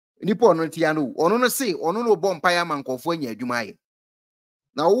nipo no tiano ono no say ono no bɔ mpae ama nkɔfo anya adwuma yɛ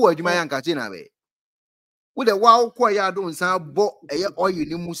na wo adwuma yɛ nkache na be wo de wa kɔ ya do nsan bɔ ɛyɛ oil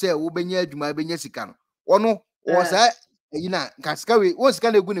ni mu sɛ wo benya adwuma benya sika no ono wo sa eyi na nkaska we wo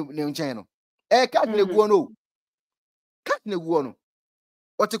sika na egu ne nkyɛn no cat na egu no cat na egu no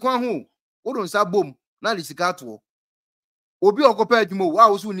ɔte kwan ho wo do nsa bom na le sika to obi ɔkɔpɛ adwuma wo a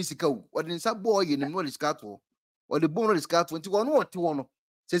wo so ni sika wo ɔde nsa bɔ oil ni no le sika to ɔde bom no le sika to nti ono ɔte wo no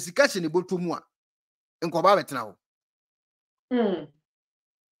se sika hye ne boto mu a nkɔba betena ho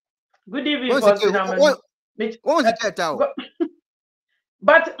good evening for cinnamon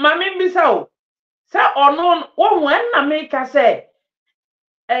but mami bisa say ono wo na make say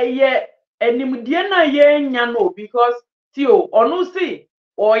eye enimdie na ye nya no because ti ono si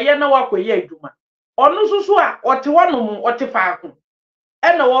oye na wakoye adwuma ono susu a ote wonom ote faako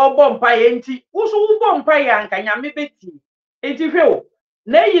e na wo bɔ mpae enti wo so wo bɔ mpae anka nyame beti enti hwe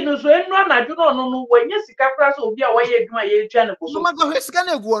na yi no so enu anadwo no no no wanye sika kra so obi a waye adwuma ye twa ne koso no ma go sika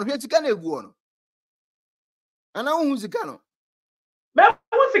na egu ono hwe sika na egu ono ana wo hu sika no be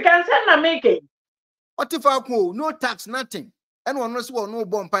wo sika nse na make ote faako no tax nothing and one no so no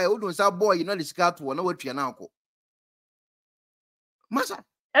bɔ mpae wo do nsa boy na le sika to na watua na akọ masa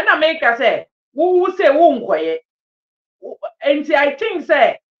and na make say wo say wo nkoye enti I think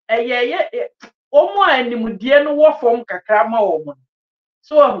say omo animdie no wo fom kakra ma omo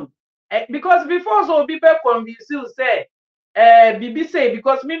so because before so be convince you say bibi say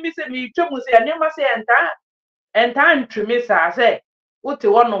because me say me twemu say anema say enta ntweme say wote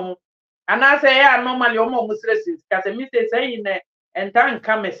wonom ana say ya normally omo musresis ka say me say in enta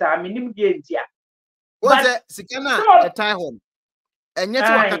nka me sa menim die ntia what the sikana a tie home enye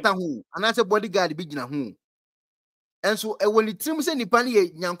ti wakata ho ana say bodyguard bi gina ho enso ewoni trim se nipa ne ye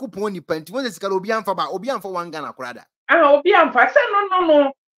nyankopon nipa nti won se sikala obi amfa wanga na korada obi amfa se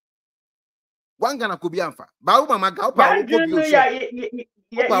no wanga na ko bi amfa ba wo mama ga opa wo ko bi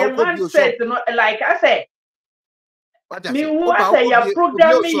o so like I say me who I say your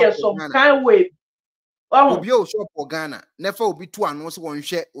program me some kind way obi o shop for Ghana nefa obi to ano se won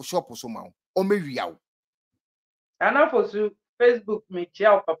hwe o shop so ma o mewia wo ana for Facebook me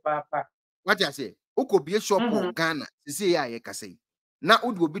chia papa what I say Ukobie shop for Ghana sisi ya ye kasei na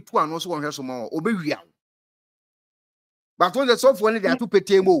udi obi to ano so won hwe so ma obewia but when the software they are to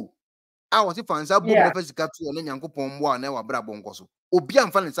petemo a won se fansa bom na fasika to na nyankopon mbo na wa bra bonko so obi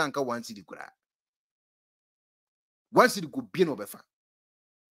amfa ne sanka 1 cedi kura 1 cedi go bi no befa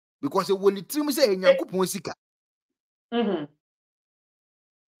because when the trim say nyankopon sika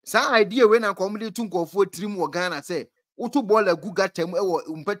sa idea we na komde tu nkofo trim wo Ghana say utu bola gu gatem e wo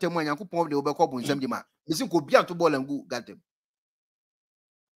mpatem anyankopon de obekọ bo nsam di ma mesi ko bia to bola gu gatem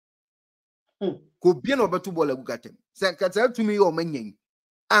ko bia no betu bola gu gatem se kata tumi o manyan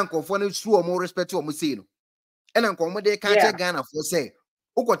ankofo na su o mo respect o mo sei no e na nkom de ka che Ghana fo say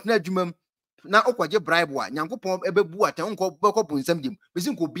ukotena adwumam na ukwaje bribe wa nyankopon ebebu atem nko bekọ bo nsam di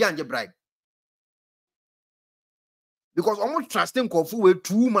mesi ko bia nje bribe because almost trusting nkofu we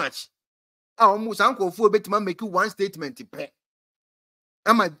too much almost uncle for betima make one statement pe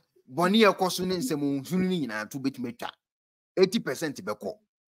ama boni ekoso ne nsem hunu ni nyina to betima twa 80% beko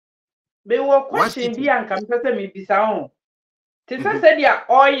be wo question bi anka mpese me bisa ho te se dia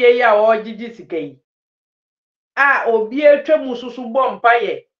oye ya ojiji sikai obi etwemu susu bɔ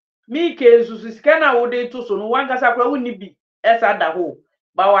mpaye mi ke susu sika na wo de to so no wangasa kwa woni bi esa da ho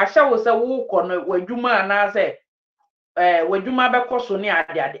ba wa hye wo se wo kɔ no wadwuma na se wadwuma bekoso ni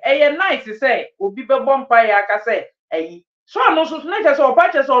ade nice say obi be bompa ya aka say so no so na che say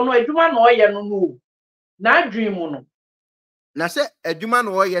opa che say no adwuma na oye no na dream no na say adwuma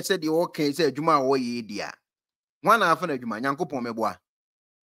na oye say de okay say adwuma a oye dia wana afa na adwuma nyankopon meboa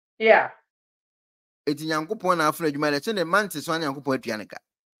eti nyankopon na afa na adwuma le che ne mante so nyankopon atua ne ka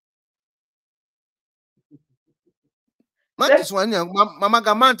mante so mama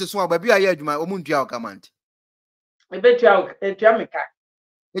ga mante so ba bia ya adwuma omuntua o ka mante ebetua meka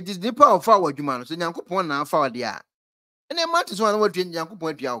it is the power of our adwuma so nyankopon na afa ode a ene mate so na watua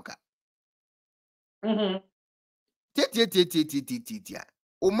nyankopon atua o ka Tia.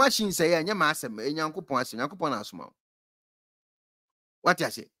 O machine say anya ma asem nyankopon asem nyankopon na asoma what I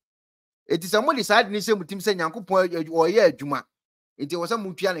say it is somebody side ni say mutim say nyankopon oye adwuma enti wo say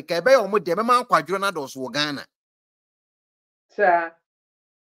mutua ne ka ebe yo mo de be ma kwadworo na do so Ghana sir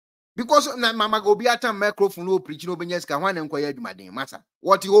because na mama go be atam microphone no preach no benya ska hwan enkoya adwuma den masa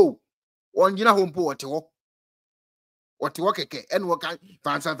what ho onjina ho mpo what ho keke en wo kan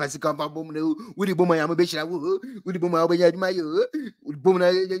fansa fasika bom na wudi bom ya be hira wudi bom ya benya adwuma yo wudi bom na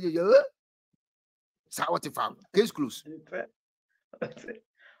yo sa what fa case close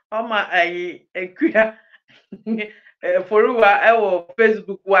Oma ekuya foruwa ewo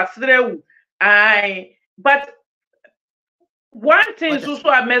Facebook wasrewu. But one thing so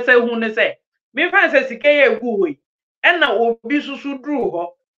I mess who ne say me fan say sike ye gu we na obi susu dru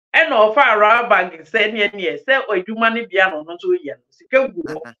ho na ofa ara bag say ne say odwuma ne bia no so ye sike gu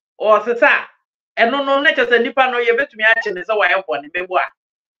ho o sesa eno no na chese nipa no ye betumi a che ne say wa ye bo ne bebo a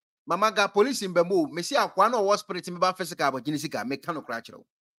mama ga police in bembo me see akwa no was spirit me ba physical abogini sika me kan okra kire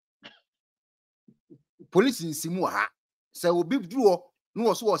police in simu ha say obi dru ho no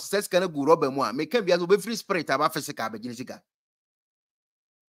was ses kana gu roba mu a me kan bia so be free spirit aba physical abogini sika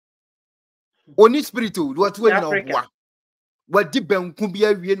oni spiritu what we na obwa what di banku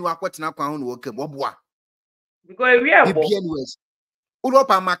bia wie no akwetena kwan ho no wokam obwa because we are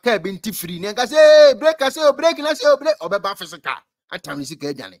Uropa maka bi nti free ne nka say break na say break obeba physical atam sika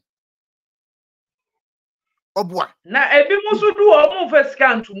adwane obwa na ebi musu du o mu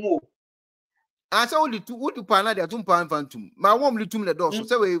physical ntumu asa udi pa na de tumpa fantum ma wom litum ne do so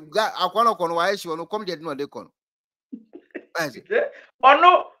say we akwa kono wa yeshi no come de no de kono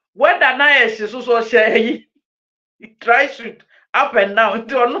ono whether na yeshi so share try shoot up and down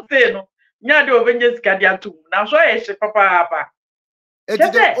to ono te no nya de obenye sika de atum na so yeshi papa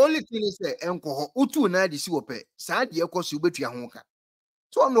the only thing is say enko utu na de si wope sa de ekoso ubetua ho ka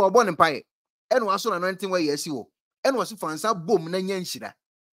so no obo ne pae eno aso na nothing where yesi wo eno wasi fansa bom na nya nhira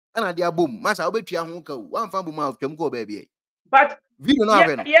ana de abom masa obetua ho ka wan fa bom aftam ko ba bia but video na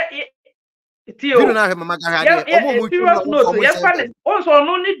have no tio video na have mama ga ha de omo mu tu yes fan also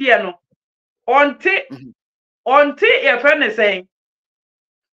no ni de no onti e fan say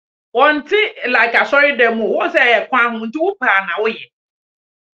onti like I sorry them who say kwan hu nti wo pa na wo ye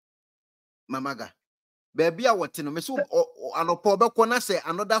mama ga baby a wote no me so anopo obekọ na say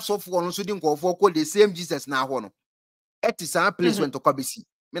another software no so di nkofo ko the same Jesus na ho no eti sa place when to kwabesi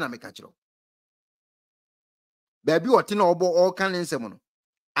me na me ka kiro baby wote na obo all kan nsem no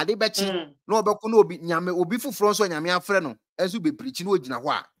ade bechi na obekọ na obi nyame obi fufuro so nyame afre no enso be preach na ogina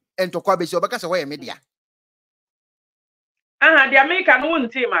ho a ento kwabesi obeka se ho ye media the American won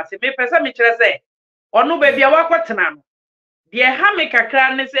team as me pesa me kire say onu baby a wakotena no de ha me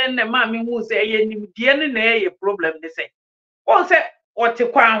kakra ne say na ma me hu say ye nim de ne na ye problem ne say o say o te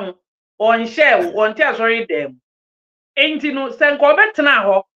kwan ho on share on te asori dem enti no sen ko betena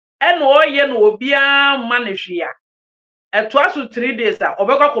ho e na o ye no obi a ma ne hwia eto aso 3 days a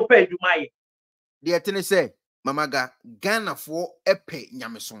obekọ kopa adwuma ye de etene say mama ga Ghana fo epe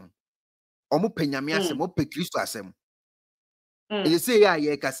nyameson omo pe nyame asem o pe Kristo asem e say ya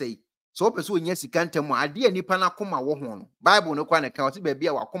ye ka say so person onya sika ntem ade anipa na koma wo ho no Bible no kwa na ka o ti ba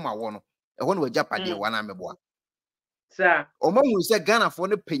bia wa koma wo no e ho no wajapade wa na meboa sa omamu say Ghana fo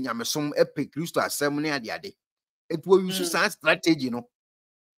ne pe nyamesom epe Kristo asem ne ade it will use some strategy no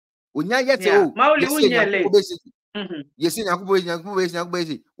onya yete o yesi nyakubo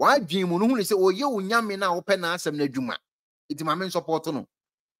wa dwen mu no hu ne say oye onyame na wo pe na asem na adwuma iti ma men support no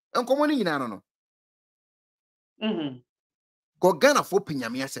enkomo ni nyina no ko Ghana fo pe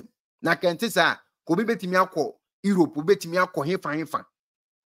nyame asem na kente sa ko bi betimi akọ Europe betimi akọ hefa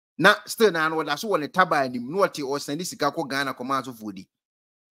na still na no da so wole taba anim no wote o send sika ko Ghana ko ma so fodi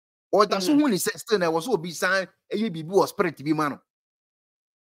o da so hu ni still na wo so obi san eye bibi wo spirit bi ma no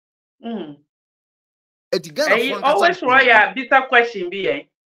eti Ghana fo always royal bitter question bi eh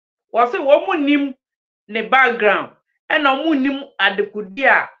wo say wo mu nim ne background e na mu nim adekudi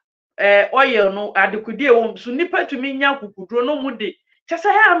a oil no adekudi e wo so nipa tumi nya kukudro no mu de chese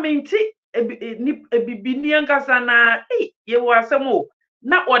ya menti ebibi ni ankasa na ye wo asemo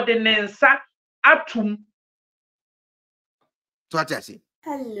na ordinansa atum to atasi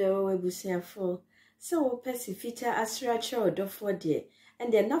hello ebusiafo so pesifita asracha odofo de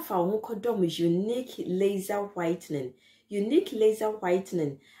and then nafa ho kodom unique laser whitening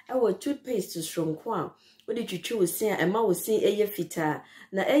our toothpaste stronko a odi twitwi osin a ema osin eye fita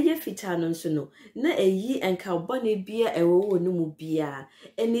na eye fita no nso no na eyi enka obone bia ewo no mu bia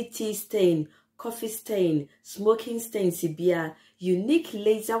any tea stain coffee stain smoking stain bia unique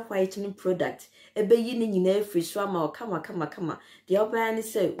laser whitening product ebeyi ni nyina free so ama kama de oba ni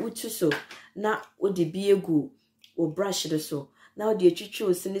say utu so na odi bia egu o brush do so na odi twitwi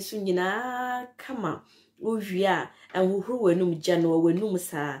osin so nyina kama Uvia and who were num Jano were num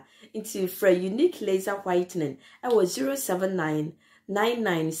sa into for unique laser whitening. I was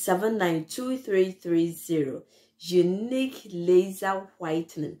 07999792330. Unique laser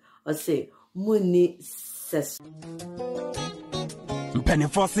whitening or say Muni ses.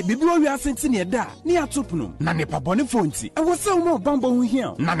 Penifos bibiro wi asentine da ni atopno na ne pabone fonti e wo se mo bambo hu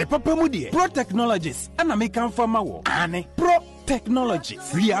hia na ne papa mu de pro technologies ana me kan fama wo ane pro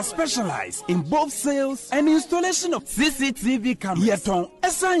Technologies. We are specialized in both sales and installation of CCTV cameras. Yeton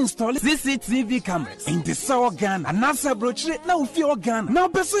esa install CCTV cameras in the South Ghana and NASA brochure now fear Ghana. Now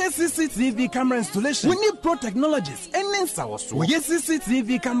pursue CCTV camera installation. We need Pro Technologies and in South. We get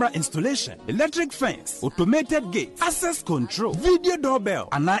CCTV camera installation, electric fence, automated gate, access control, video doorbell,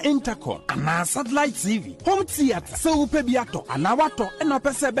 and our intercom, and our satellite TV, home theater, so upebiato, and our water, and our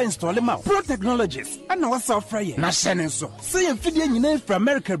persebe install them out. Pro Technologies, and our software. Na shene so. Say a video you from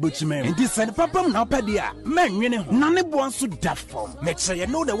America brochime. And this and papa na pedia. Men yene ho. Nane bo anso da form. Make sure you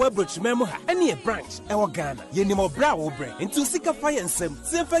know the web brochime mo ha. Any a branch e wo Ghana. Ye ni mo bra wo bre. Into sika fire nsem.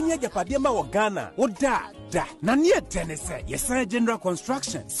 Se fanya japade ma wo Ghana. Wo da. Na ne tenese. Yes general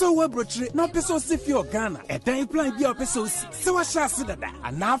construction. So web brochire na peso si fi o Ghana. E dan plan bi o peso si. Se wa sha se dada.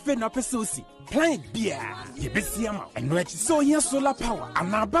 Ana afi na peso si. Plan bia ye besi ama eno echi so here solar power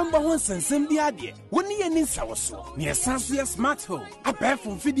ana bamba ho nsensem bi ade woni ye ni nsawo so ne esanso ye smart home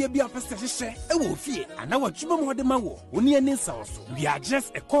abefo fidie bi apese hye e wo fie ana watwuma mo de ma wo woni ye ni nsawo so we are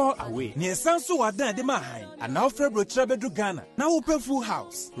just a call away ne esanso wadan de ma han ana ofre brochira bedu Ghana na wo pe full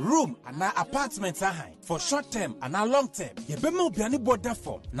house room ana apartment ahan for short term ana long term ye be ma obiane border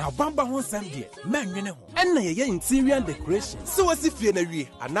form na bamba ho nsem de menwene ho enna ye interior decoration so wasi fie na wie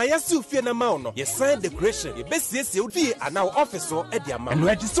ana yasi fie na ma no yes sign decoration ye besiese fie ana office o e dia ma no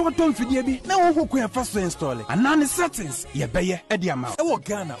edi so to mfidie bi na wo hokwa fa so install ana ne settings ye beye e dia ma e wo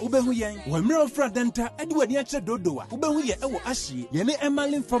Ghana wo behu yen wo mira ofra denta e di wani a che dodowa wo behu ye e wo ahie ye ne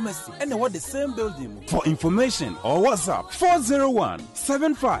Emerlin pharmacy e na wo the same building. For information or WhatsApp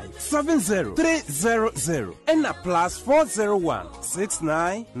 401-7570-300 and a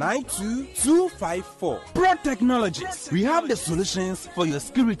 +401-6992-254. Pro Technologies. We have the solutions for your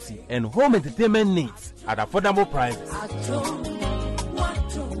security and home entertainment needs at affordable prices.